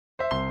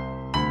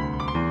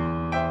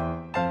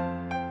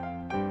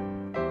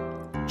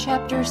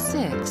Chapter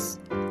 6.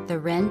 The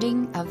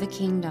Rending of the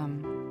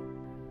Kingdom.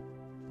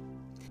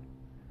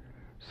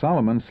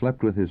 Solomon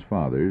slept with his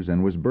fathers,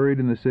 and was buried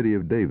in the city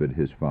of David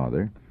his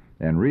father,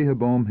 and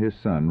Rehoboam his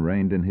son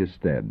reigned in his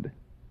stead.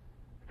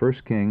 1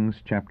 Kings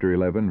chapter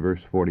 11,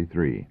 verse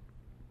 43.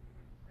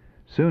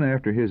 Soon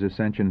after his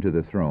ascension to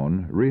the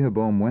throne,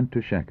 Rehoboam went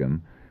to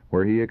Shechem,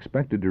 where he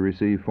expected to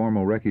receive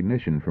formal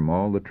recognition from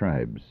all the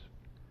tribes.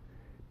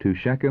 To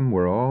Shechem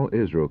were all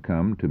Israel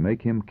come to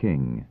make him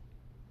king.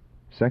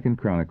 2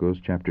 Chronicles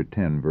chapter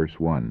 10, verse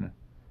 1.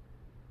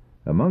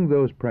 Among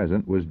those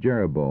present was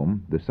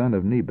Jeroboam, the son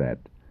of Nebat,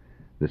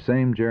 the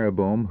same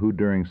Jeroboam who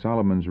during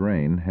Solomon's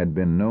reign had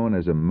been known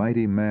as a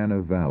mighty man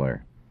of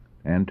valor,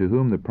 and to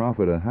whom the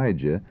prophet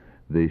Ahijah,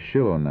 the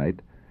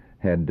Shilonite,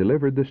 had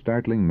delivered the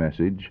startling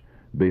message,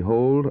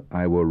 "Behold,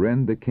 I will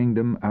rend the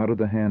kingdom out of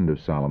the hand of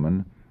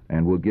Solomon,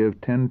 and will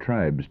give 10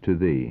 tribes to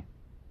thee."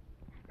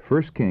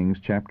 1 Kings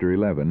chapter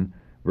 11,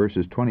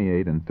 verses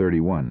 28 and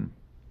 31.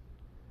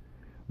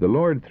 The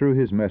Lord, through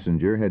his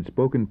messenger, had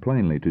spoken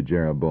plainly to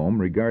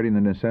Jeroboam regarding the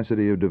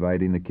necessity of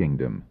dividing the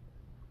kingdom.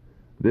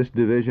 This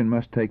division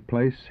must take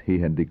place, he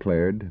had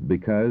declared,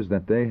 because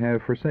that they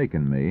have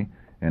forsaken me,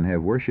 and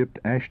have worshipped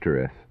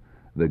Ashtoreth,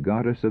 the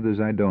goddess of the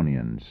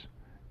Zidonians,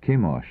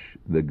 Chemosh,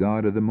 the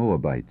god of the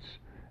Moabites,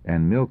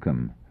 and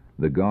Milcom,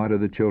 the god of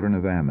the children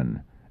of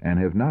Ammon, and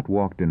have not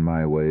walked in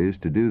my ways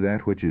to do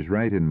that which is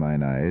right in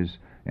mine eyes,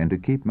 and to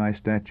keep my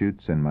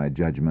statutes and my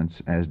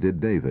judgments, as did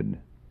David.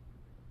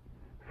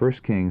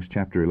 1 Kings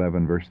chapter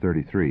 11, verse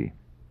 33.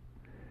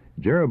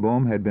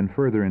 Jeroboam had been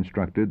further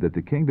instructed that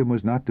the kingdom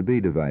was not to be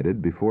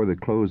divided before the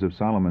close of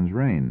Solomon's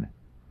reign.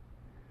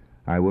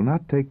 "I will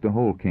not take the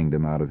whole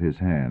kingdom out of his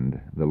hand,"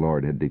 the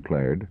Lord had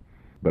declared,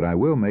 "but I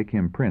will make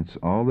him prince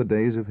all the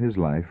days of his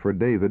life for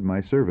David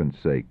my servant's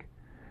sake,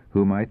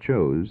 whom I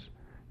chose,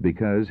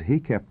 because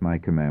he kept my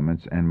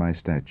commandments and my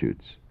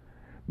statutes.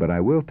 But I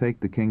will take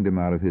the kingdom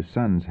out of his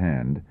son's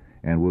hand,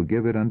 and will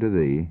give it unto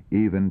thee,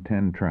 even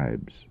 10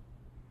 tribes.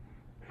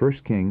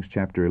 1 Kings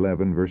chapter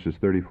 11, verses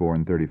 34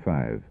 and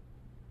 35.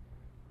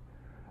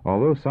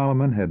 Although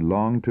Solomon had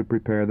longed to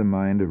prepare the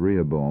mind of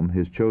Rehoboam,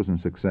 his chosen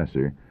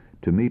successor,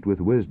 to meet with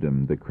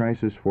wisdom the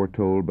crisis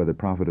foretold by the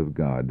prophet of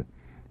God,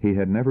 he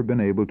had never been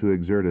able to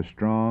exert a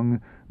strong,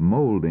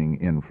 molding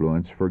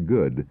influence for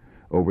good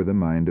over the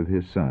mind of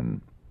his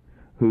son,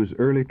 whose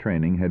early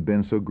training had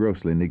been so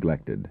grossly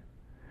neglected.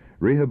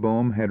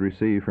 Rehoboam had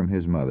received from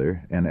his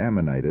mother, an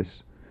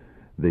Ammonitess,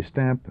 the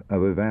stamp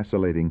of a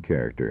vacillating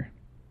character.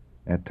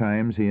 At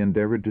times he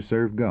endeavored to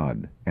serve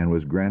God, and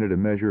was granted a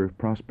measure of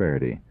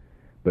prosperity,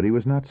 but he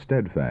was not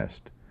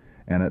steadfast,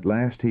 and at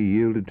last he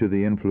yielded to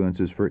the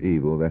influences for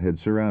evil that had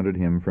surrounded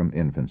him from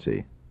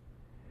infancy.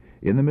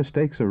 In the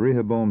mistakes of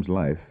Rehoboam's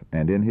life,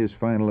 and in his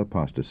final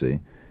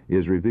apostasy,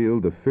 is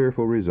revealed the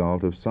fearful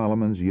result of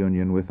Solomon's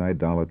union with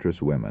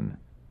idolatrous women.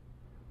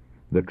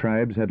 The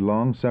tribes had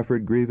long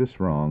suffered grievous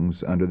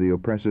wrongs under the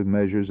oppressive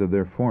measures of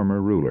their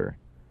former ruler.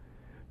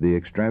 The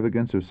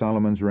extravagance of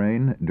Solomon's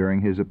reign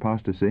during his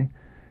apostasy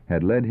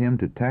had led him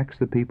to tax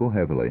the people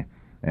heavily,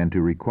 and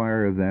to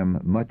require of them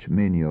much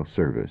menial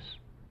service.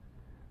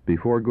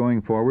 Before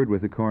going forward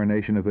with the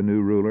coronation of a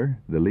new ruler,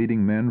 the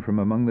leading men from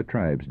among the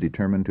tribes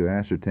determined to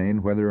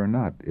ascertain whether or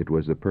not it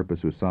was the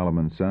purpose of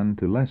Solomon's son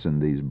to lessen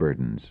these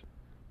burdens.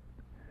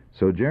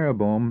 So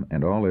Jeroboam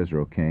and all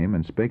Israel came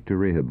and spake to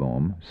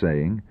Rehoboam,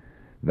 saying,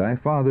 "Thy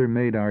father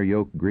made our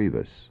yoke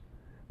grievous.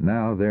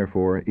 Now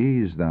therefore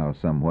ease thou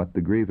somewhat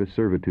the grievous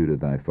servitude of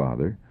thy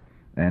father,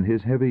 and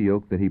his heavy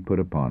yoke that he put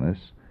upon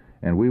us,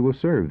 and we will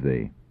serve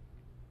thee."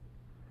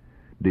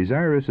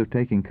 Desirous of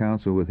taking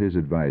counsel with his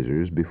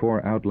advisers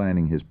before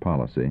outlining his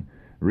policy,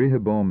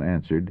 Rehoboam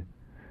answered,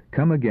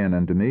 "Come again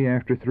unto me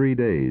after 3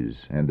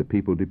 days." And the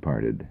people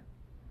departed.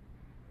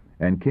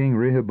 And King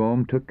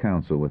Rehoboam took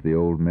counsel with the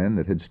old men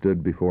that had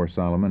stood before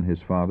Solomon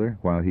his father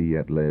while he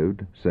yet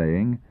lived,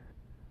 saying,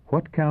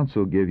 "What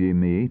counsel give ye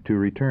me to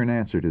return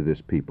answer to this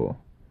people?"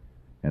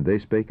 And they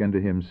spake unto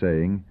him,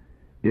 saying,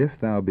 "If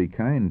thou be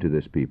kind to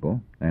this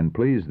people, and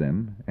please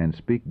them, and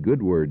speak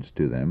good words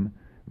to them,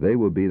 they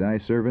will be thy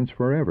servants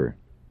forever."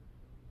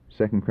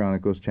 2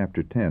 Chronicles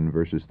chapter 10,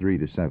 verses 3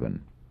 to 7.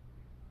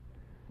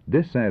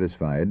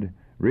 Dissatisfied,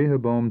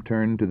 Rehoboam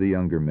turned to the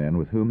younger men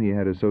with whom he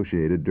had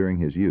associated during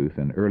his youth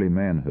and early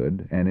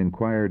manhood, and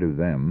inquired of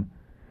them,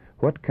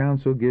 "What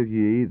counsel give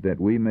ye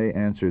that we may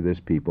answer this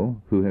people,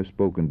 who have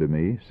spoken to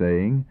me,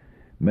 saying,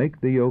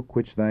 Make the yoke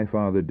which thy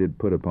father did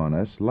put upon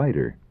us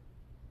lighter?"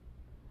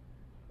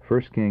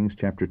 1 Kings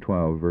chapter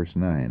 12, verse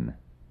 9.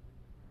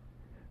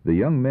 The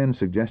young men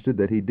suggested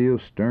that he deal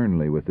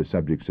sternly with the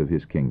subjects of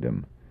his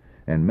kingdom,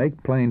 and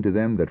make plain to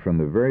them that from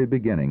the very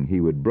beginning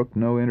he would brook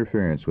no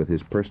interference with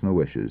his personal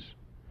wishes.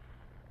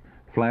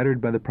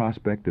 Flattered by the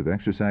prospect of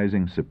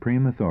exercising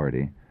supreme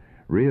authority,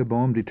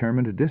 Rehoboam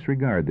determined to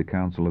disregard the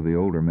counsel of the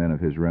older men of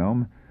his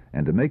realm,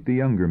 and to make the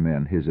younger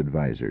men his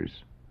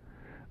advisers.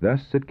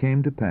 Thus it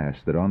came to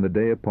pass that on the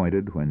day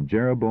appointed, when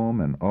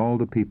Jeroboam and all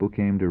the people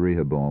came to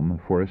Rehoboam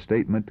for a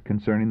statement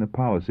concerning the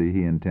policy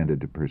he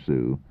intended to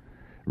pursue,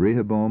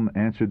 Rehoboam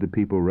answered the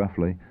people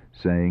roughly,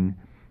 saying,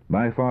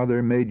 My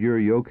father made your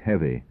yoke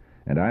heavy,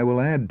 and I will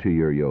add to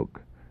your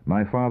yoke.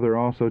 My father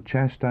also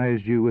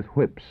chastised you with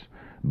whips,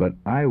 but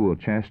I will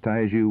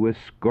chastise you with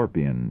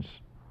scorpions.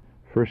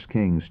 1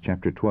 Kings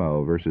chapter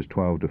 12, verses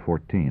 12 to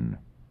 14.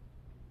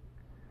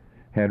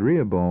 Had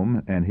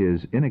Rehoboam and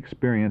his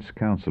inexperienced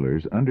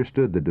counselors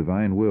understood the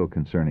divine will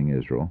concerning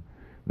Israel,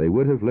 they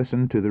would have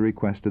listened to the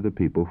request of the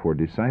people for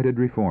decided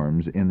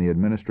reforms in the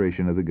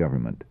administration of the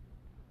government.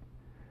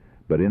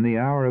 But in the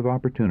hour of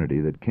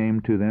opportunity that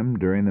came to them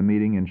during the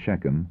meeting in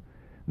Shechem,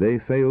 they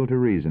failed to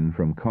reason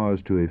from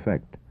cause to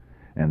effect,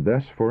 and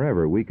thus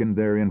forever weakened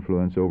their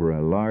influence over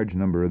a large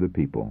number of the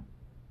people.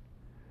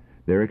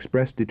 Their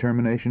expressed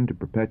determination to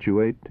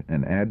perpetuate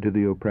and add to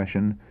the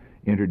oppression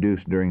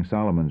introduced during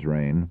Solomon's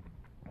reign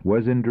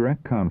was in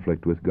direct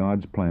conflict with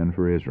God's plan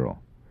for Israel,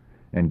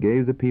 and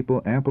gave the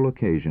people ample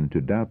occasion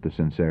to doubt the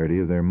sincerity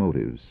of their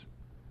motives.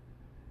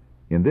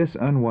 In this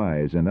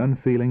unwise and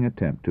unfeeling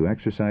attempt to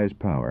exercise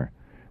power,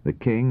 the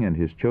king and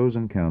his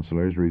chosen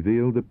counselors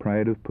revealed the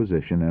pride of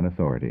position and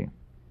authority.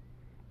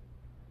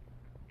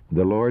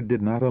 The Lord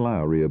did not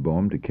allow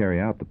Rehoboam to carry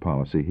out the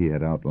policy he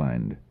had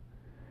outlined.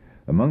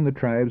 Among the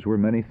tribes were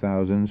many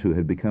thousands who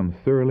had become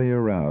thoroughly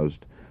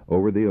aroused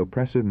over the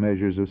oppressive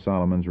measures of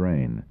Solomon's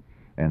reign,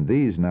 and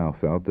these now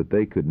felt that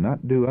they could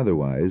not do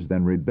otherwise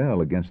than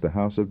rebel against the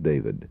house of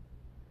David.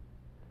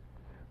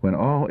 When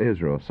all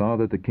Israel saw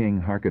that the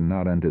king hearkened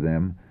not unto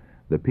them,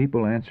 the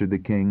people answered the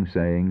king,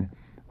 saying,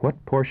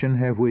 What portion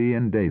have we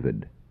in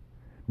David?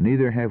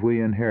 Neither have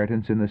we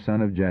inheritance in the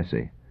son of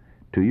Jesse.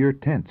 To your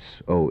tents,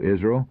 O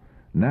Israel,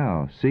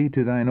 now see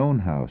to thine own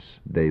house,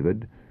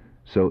 David.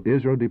 So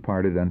Israel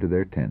departed unto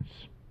their tents.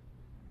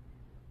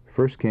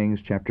 1 Kings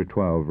chapter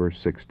 12, verse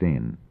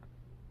 16.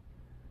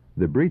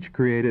 The breach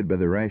created by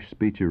the rash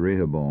speech of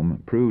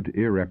Rehoboam proved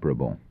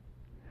irreparable.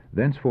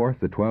 Thenceforth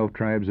the 12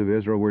 tribes of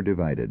Israel were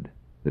divided,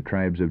 the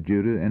tribes of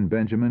Judah and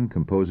Benjamin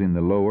composing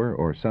the lower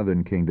or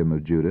southern kingdom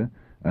of Judah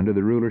under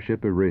the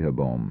rulership of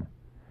Rehoboam,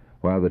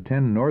 while the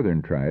 10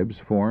 northern tribes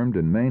formed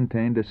and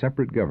maintained a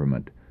separate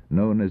government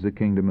known as the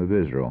Kingdom of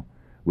Israel,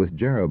 with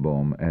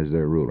Jeroboam as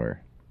their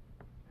ruler.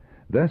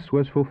 Thus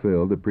was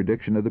fulfilled the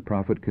prediction of the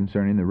prophet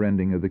concerning the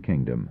rending of the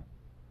kingdom.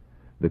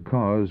 The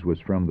cause was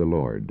from the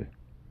Lord.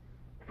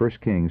 1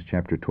 Kings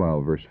chapter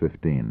 12, verse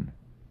 15.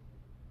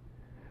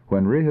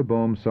 When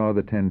Rehoboam saw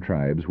the 10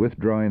 tribes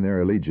withdrawing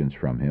their allegiance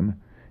from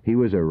him, he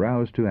was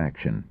aroused to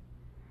action.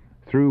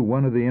 Through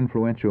one of the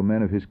influential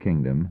men of his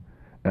kingdom,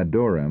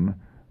 Adoram,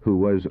 who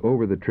was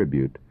over the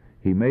tribute,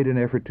 he made an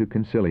effort to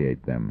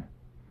conciliate them.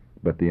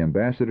 But the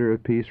ambassador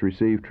of peace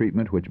received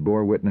treatment which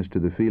bore witness to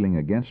the feeling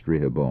against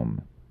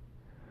Rehoboam.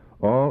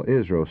 All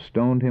Israel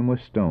stoned him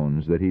with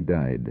stones that he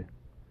died.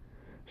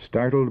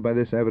 Startled by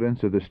this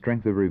evidence of the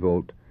strength of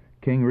revolt,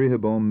 King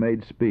Rehoboam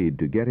made speed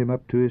to get him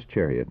up to his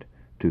chariot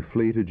to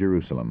flee to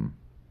Jerusalem.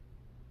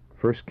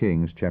 1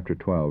 Kings chapter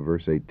 12,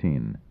 verse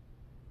 18.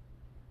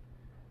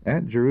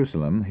 At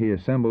Jerusalem he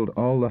assembled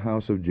all the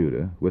house of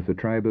Judah with the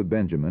tribe of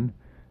Benjamin,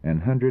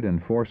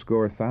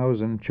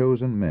 180,000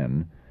 chosen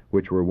men,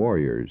 which were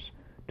warriors,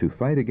 to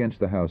fight against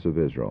the house of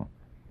Israel,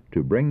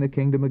 to bring the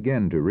kingdom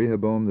again to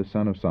Rehoboam the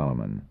son of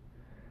Solomon.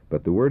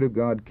 But the word of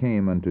God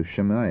came unto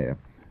Shemaiah,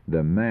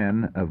 the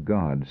man of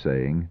God,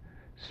 saying,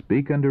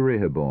 Speak unto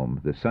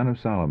Rehoboam the son of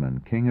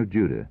Solomon, king of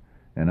Judah,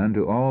 and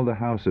unto all the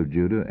house of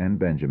Judah and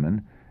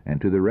Benjamin, and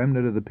to the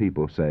remnant of the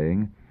people,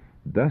 saying,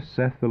 Thus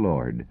saith the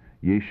Lord,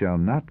 Ye shall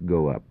not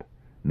go up,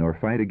 nor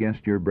fight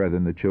against your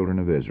brethren the children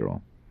of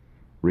Israel.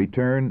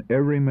 Return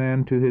every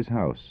man to his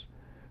house,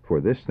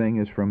 for this thing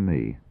is from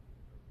me.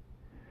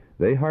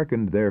 They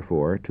hearkened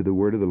therefore to the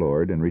word of the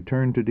Lord, and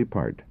returned to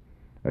depart,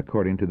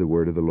 according to the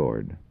word of the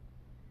Lord.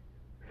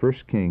 1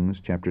 Kings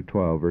chapter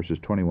 12, verses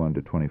 21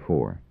 to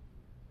 24.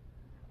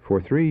 For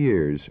 3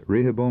 years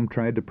Rehoboam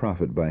tried to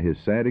profit by his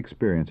sad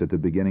experience at the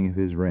beginning of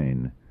his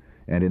reign,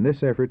 and in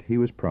this effort he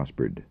was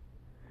prospered.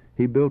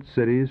 He built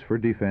cities for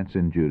defense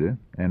in Judah,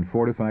 and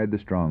fortified the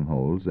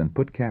strongholds, and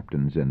put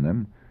captains in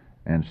them,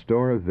 and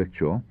store of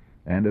victual,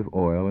 and of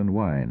oil and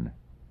wine.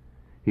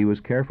 He was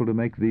careful to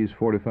make these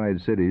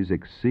fortified cities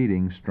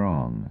exceeding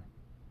strong.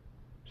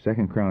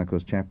 2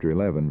 Chronicles chapter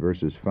 11,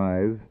 verses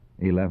 5,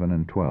 11,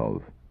 and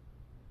 12.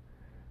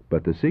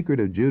 But the secret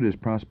of Judah's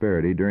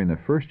prosperity during the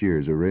first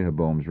years of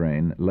Rehoboam's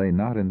reign lay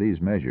not in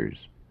these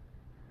measures.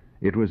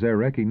 It was their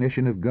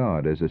recognition of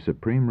God as a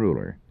supreme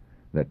ruler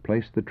that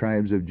placed the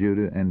tribes of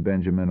Judah and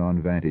Benjamin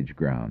on vantage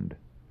ground.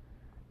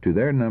 To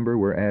their number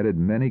were added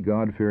many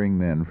God-fearing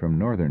men from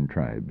northern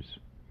tribes.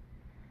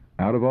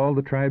 Out of all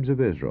the tribes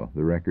of Israel,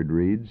 the record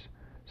reads,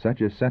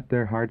 such as set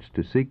their hearts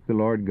to seek the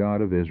Lord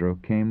God of Israel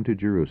came to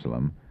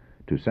Jerusalem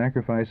to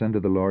sacrifice unto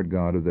the Lord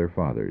God of their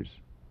fathers.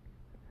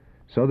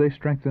 So they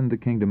strengthened the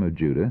kingdom of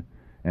Judah,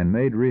 and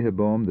made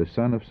Rehoboam the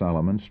son of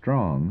Solomon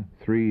strong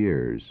 3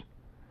 years.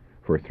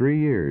 For 3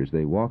 years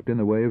they walked in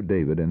the way of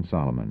David and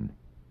Solomon.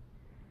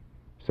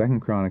 2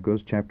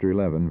 Chronicles chapter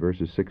 11,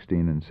 verses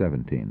 16 and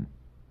 17.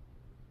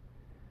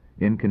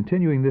 In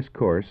continuing this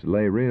course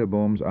lay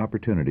Rehoboam's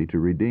opportunity to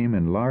redeem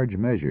in large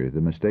measure the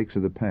mistakes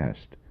of the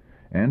past,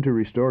 and to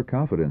restore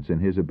confidence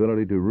in his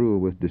ability to rule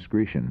with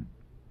discretion.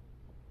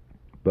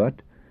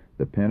 But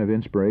the pen of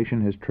inspiration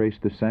has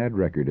traced the sad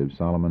record of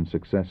Solomon's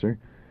successor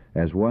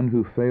as one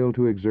who failed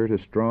to exert a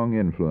strong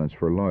influence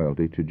for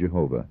loyalty to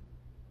Jehovah.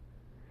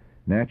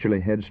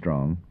 Naturally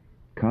headstrong,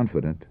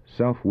 confident,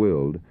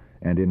 self-willed,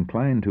 and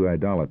inclined to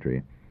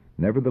idolatry,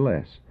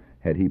 nevertheless,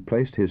 had he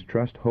placed his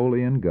trust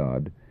wholly in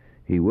God,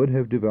 he would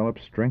have developed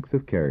strength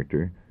of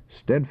character,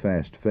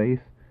 steadfast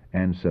faith,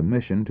 and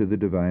submission to the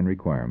divine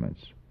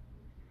requirements.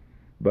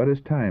 But as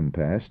time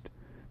passed,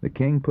 the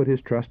king put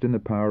his trust in the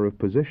power of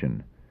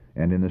position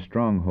and in the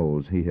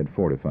strongholds he had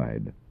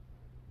fortified.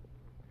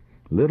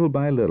 Little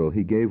by little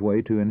he gave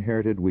way to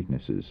inherited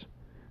weaknesses,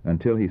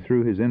 until he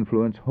threw his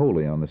influence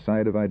wholly on the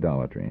side of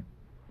idolatry.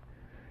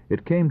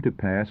 It came to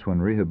pass, when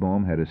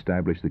Rehoboam had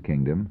established the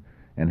kingdom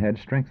and had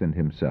strengthened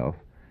himself,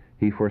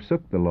 he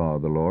forsook the law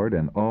of the Lord,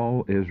 and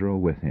all Israel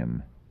with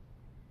him.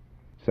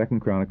 2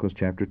 Chronicles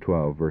chapter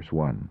 12, verse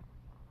 1.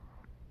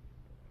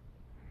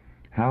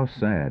 How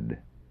sad,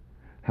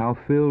 how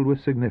filled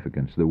with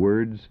significance the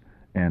words,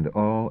 "and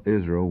all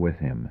Israel with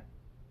him."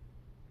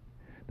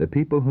 The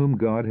people whom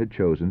God had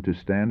chosen to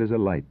stand as a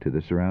light to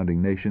the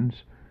surrounding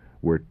nations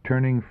were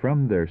turning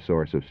from their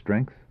source of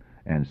strength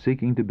and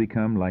seeking to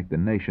become like the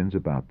nations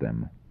about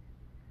them.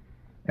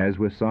 As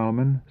with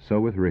Solomon,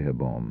 so with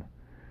Rehoboam,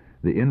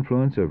 the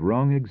influence of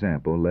wrong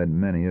example led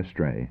many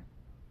astray.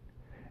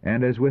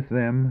 And as with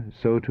them,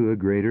 so to a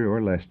greater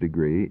or less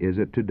degree is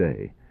it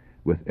today,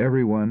 with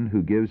everyone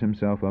who gives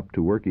himself up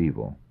to work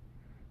evil.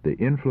 The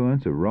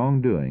influence of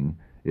wrongdoing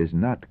is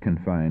not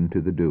confined to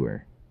the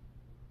doer.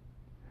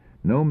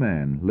 No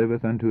man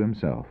liveth unto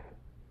himself.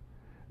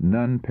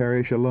 None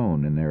perish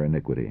alone in their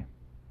iniquity.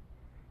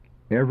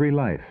 Every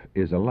life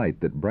is a light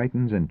that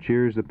brightens and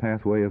cheers the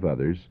pathway of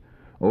others,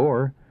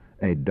 or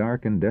a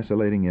dark and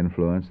desolating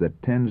influence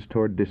that tends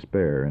toward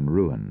despair and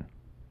ruin.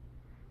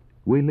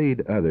 We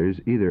lead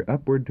others either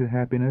upward to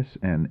happiness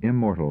and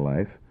immortal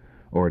life,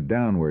 or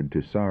downward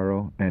to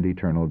sorrow and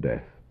eternal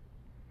death.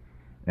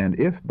 And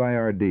if by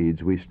our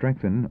deeds we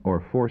strengthen or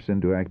force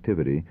into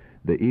activity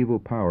the evil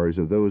powers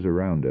of those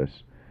around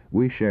us,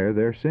 we share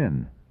their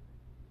sin.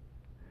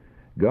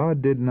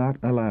 God did not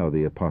allow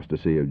the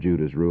apostasy of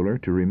Judah's ruler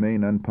to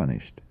remain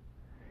unpunished.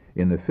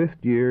 In the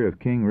 5th year of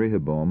King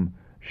Rehoboam,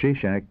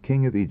 Shishak,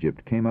 king of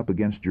Egypt, came up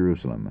against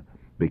Jerusalem,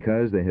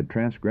 because they had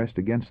transgressed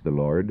against the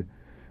Lord,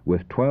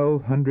 with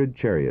 1,200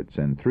 chariots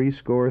and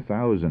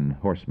 70,000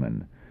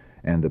 horsemen,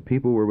 and the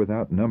people were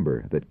without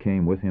number that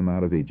came with him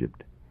out of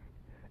Egypt.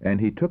 And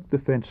he took the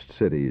fenced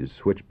cities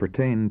which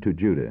pertained to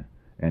Judah,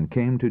 and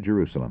came to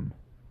Jerusalem.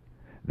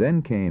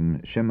 Then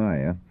came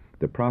Shemaiah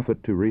the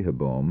prophet to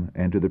Rehoboam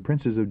and to the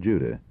princes of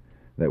Judah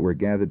that were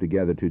gathered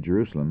together to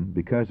Jerusalem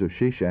because of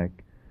Shishak,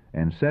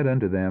 and said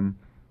unto them,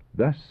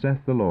 Thus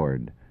saith the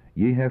Lord,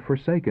 Ye have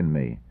forsaken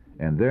me,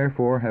 and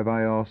therefore have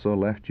I also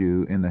left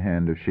you in the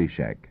hand of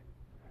Shishak.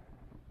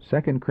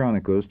 2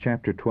 Chronicles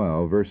chapter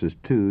 12, verses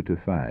 2 to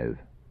 5.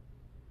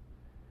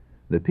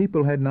 The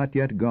people had not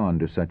yet gone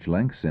to such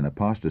lengths in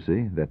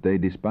apostasy that they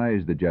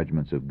despised the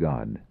judgments of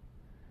God.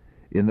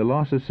 In the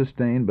losses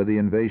sustained by the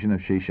invasion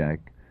of Shishak,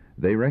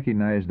 they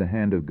recognized the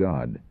hand of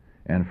God,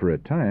 and for a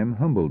time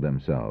humbled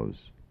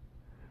themselves.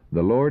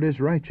 The Lord is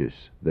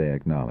righteous, they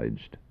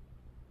acknowledged.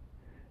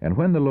 And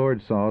when the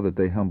Lord saw that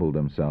they humbled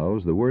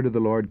themselves, the word of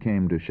the Lord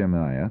came to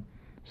Shemaiah,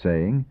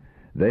 saying,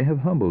 They have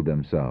humbled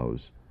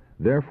themselves,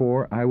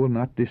 therefore I will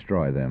not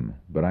destroy them,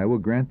 but I will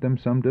grant them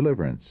some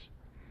deliverance,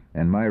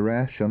 and my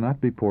wrath shall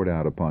not be poured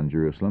out upon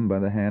Jerusalem by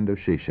the hand of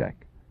Shishak.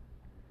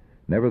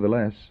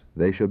 Nevertheless,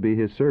 they shall be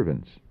his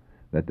servants,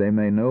 that they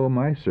may know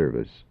my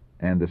service,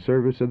 and the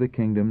service of the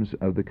kingdoms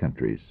of the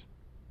countries.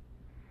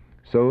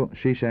 So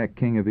Shishak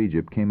king of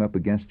Egypt came up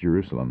against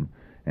Jerusalem,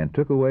 and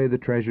took away the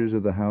treasures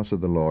of the house of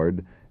the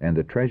Lord, and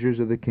the treasures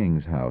of the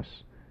king's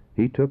house.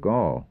 He took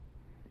all.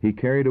 He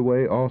carried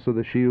away also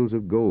the shields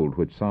of gold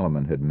which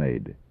Solomon had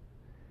made.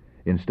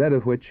 Instead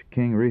of which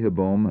King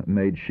Rehoboam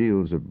made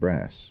shields of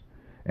brass,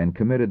 and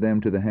committed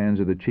them to the hands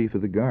of the chief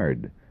of the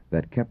guard,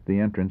 that kept the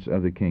entrance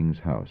of the king's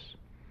house.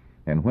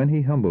 And when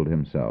he humbled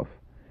himself,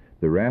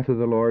 the wrath of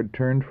the Lord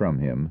turned from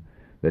him,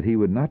 that he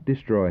would not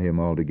destroy him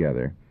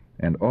altogether,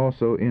 and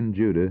also in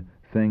Judah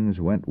things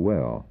went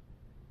well.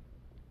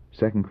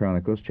 2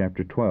 Chronicles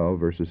chapter 12,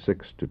 verses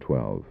 6 to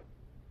 12.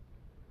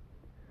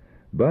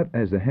 But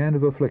as the hand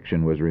of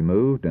affliction was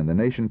removed, and the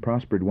nation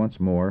prospered once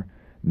more,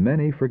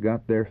 many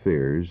forgot their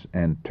fears,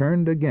 and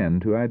turned again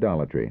to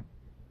idolatry.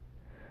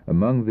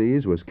 Among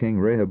these was King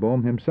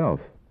Rehoboam himself.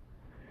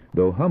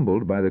 Though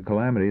humbled by the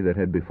calamity that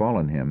had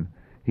befallen him,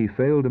 he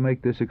failed to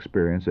make this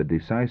experience a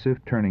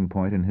decisive turning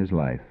point in his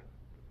life.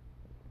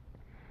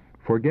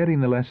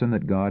 Forgetting the lesson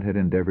that God had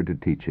endeavored to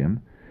teach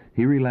him,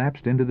 he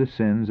relapsed into the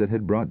sins that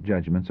had brought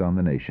judgments on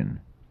the nation.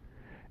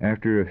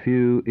 After a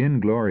few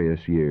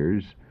inglorious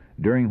years,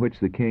 during which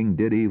the king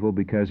did evil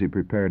because he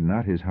prepared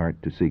not his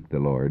heart to seek the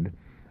Lord,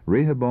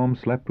 Rehoboam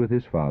slept with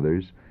his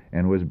fathers,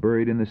 and was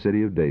buried in the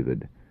city of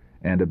David,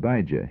 and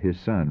Abijah his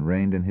son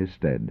reigned in his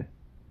stead.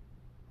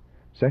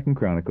 2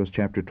 Chronicles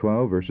chapter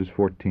 12, verses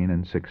 14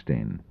 and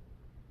 16.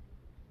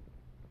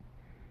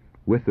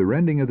 With the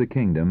rending of the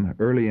kingdom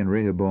early in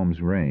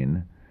Rehoboam's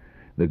reign,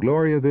 the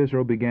glory of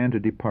Israel began to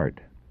depart,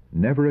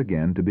 never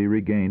again to be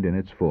regained in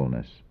its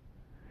fullness.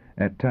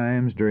 At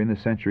times during the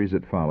centuries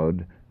that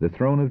followed, the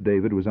throne of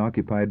David was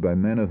occupied by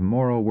men of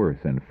moral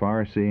worth and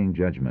far-seeing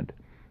judgment,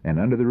 and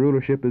under the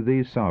rulership of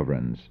these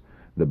sovereigns,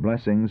 the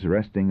blessings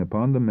resting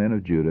upon the men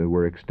of Judah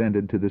were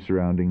extended to the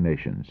surrounding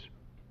nations.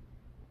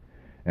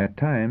 At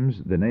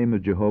times the name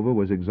of Jehovah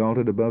was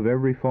exalted above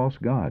every false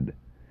god,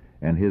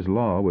 and his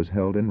law was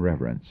held in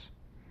reverence.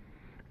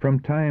 From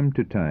time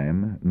to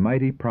time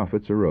mighty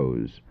prophets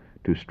arose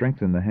to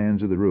strengthen the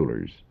hands of the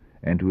rulers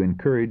and to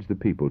encourage the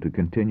people to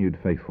continued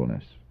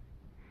faithfulness.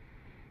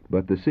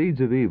 But the seeds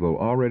of evil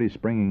already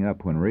springing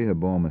up when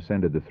Rehoboam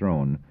ascended the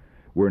throne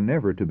were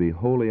never to be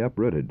wholly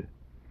uprooted,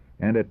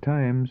 and at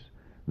times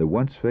the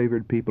once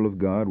favored people of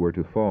God were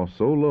to fall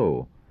so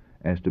low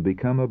as to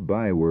become a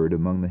byword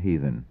among the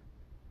heathen.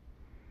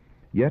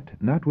 Yet,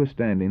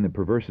 notwithstanding the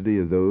perversity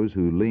of those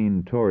who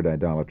leaned toward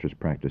idolatrous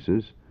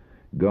practices,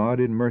 God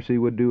in mercy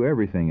would do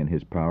everything in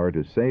his power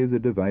to save the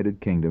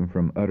divided kingdom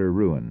from utter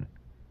ruin.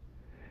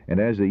 And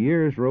as the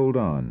years rolled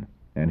on,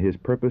 and his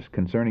purpose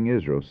concerning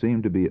Israel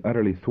seemed to be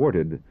utterly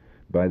thwarted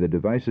by the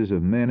devices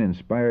of men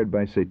inspired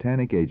by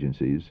satanic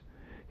agencies,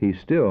 he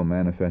still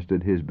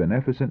manifested his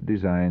beneficent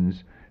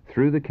designs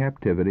through the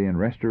captivity and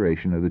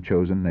restoration of the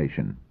chosen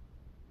nation.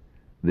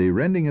 The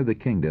rending of the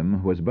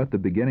kingdom was but the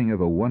beginning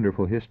of a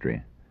wonderful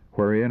history,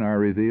 wherein are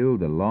revealed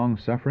the long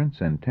sufferance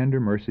and tender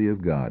mercy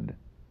of God.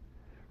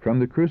 From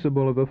the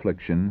crucible of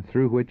affliction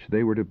through which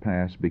they were to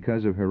pass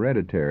because of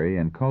hereditary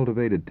and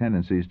cultivated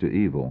tendencies to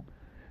evil,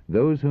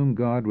 those whom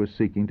God was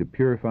seeking to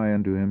purify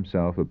unto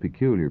himself a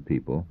peculiar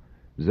people,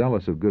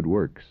 zealous of good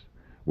works,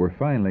 were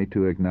finally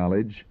to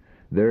acknowledge,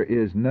 "There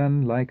is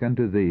none like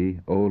unto thee,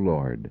 O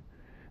Lord.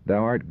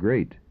 Thou art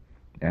great,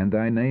 and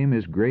thy name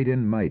is great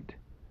in might.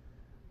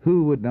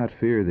 Who would not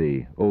fear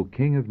thee, O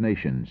King of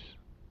nations?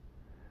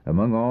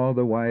 Among all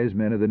the wise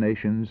men of the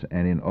nations,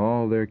 and in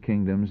all their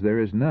kingdoms, there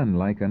is none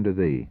like unto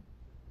thee.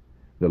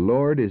 The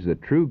Lord is the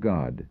true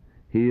God.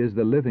 He is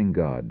the living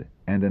God,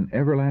 and an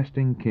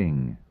everlasting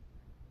King."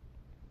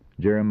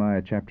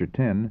 Jeremiah chapter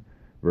 10,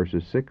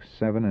 verses 6,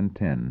 7, and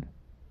 10.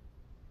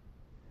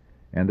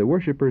 And the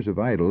worshippers of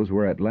idols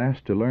were at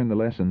last to learn the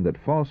lesson that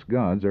false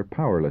gods are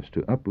powerless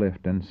to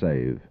uplift and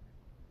save.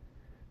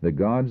 The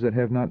gods that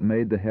have not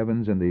made the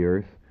heavens and the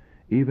earth,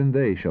 even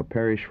they shall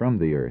perish from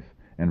the earth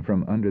and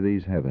from under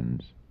these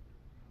heavens.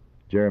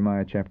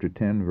 Jeremiah chapter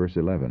 10, verse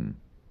 11.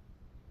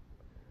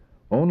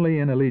 Only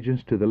in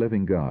allegiance to the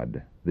living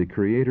God, the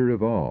Creator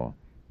of all,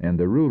 and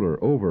the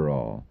ruler over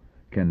all,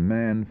 can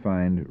man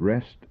find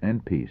rest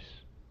and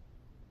peace.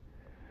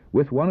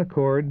 With one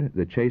accord,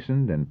 the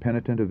chastened and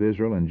penitent of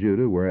Israel and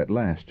Judah were at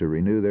last to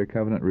renew their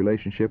covenant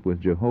relationship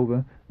with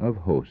Jehovah of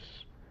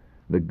hosts,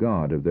 the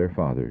God of their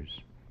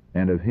fathers,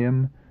 and of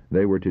him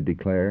they were to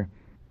declare,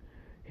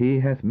 "He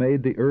hath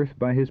made the earth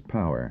by his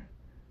power,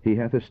 he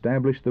hath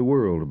established the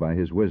world by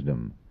his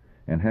wisdom,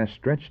 and hath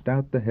stretched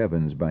out the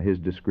heavens by his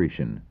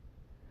discretion.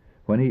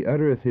 When he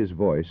uttereth his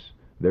voice,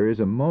 there is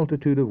a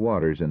multitude of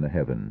waters in the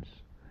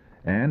heavens,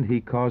 and he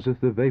causeth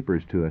the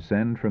vapors to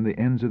ascend from the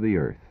ends of the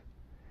earth.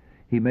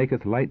 He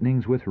maketh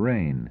lightnings with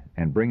rain,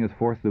 and bringeth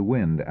forth the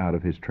wind out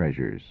of his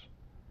treasures.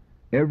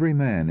 Every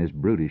man is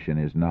brutish in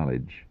his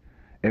knowledge.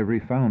 Every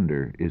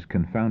founder is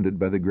confounded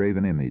by the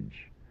graven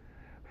image.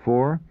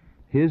 For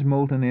his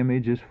molten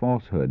image is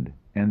falsehood,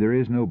 and there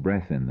is no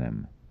breath in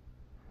them.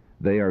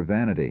 They are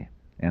vanity,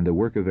 and the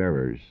work of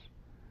errors.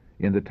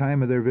 In the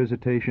time of their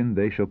visitation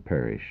they shall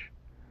perish.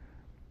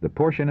 The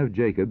portion of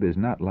Jacob is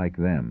not like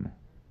them,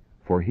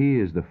 for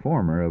he is the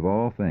former of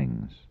all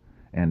things,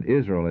 and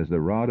Israel is the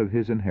rod of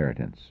his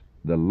inheritance.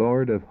 The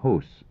Lord of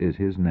hosts is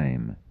his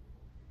name."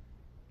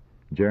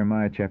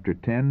 Jeremiah chapter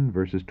 10,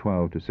 verses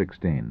 12 to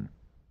 16.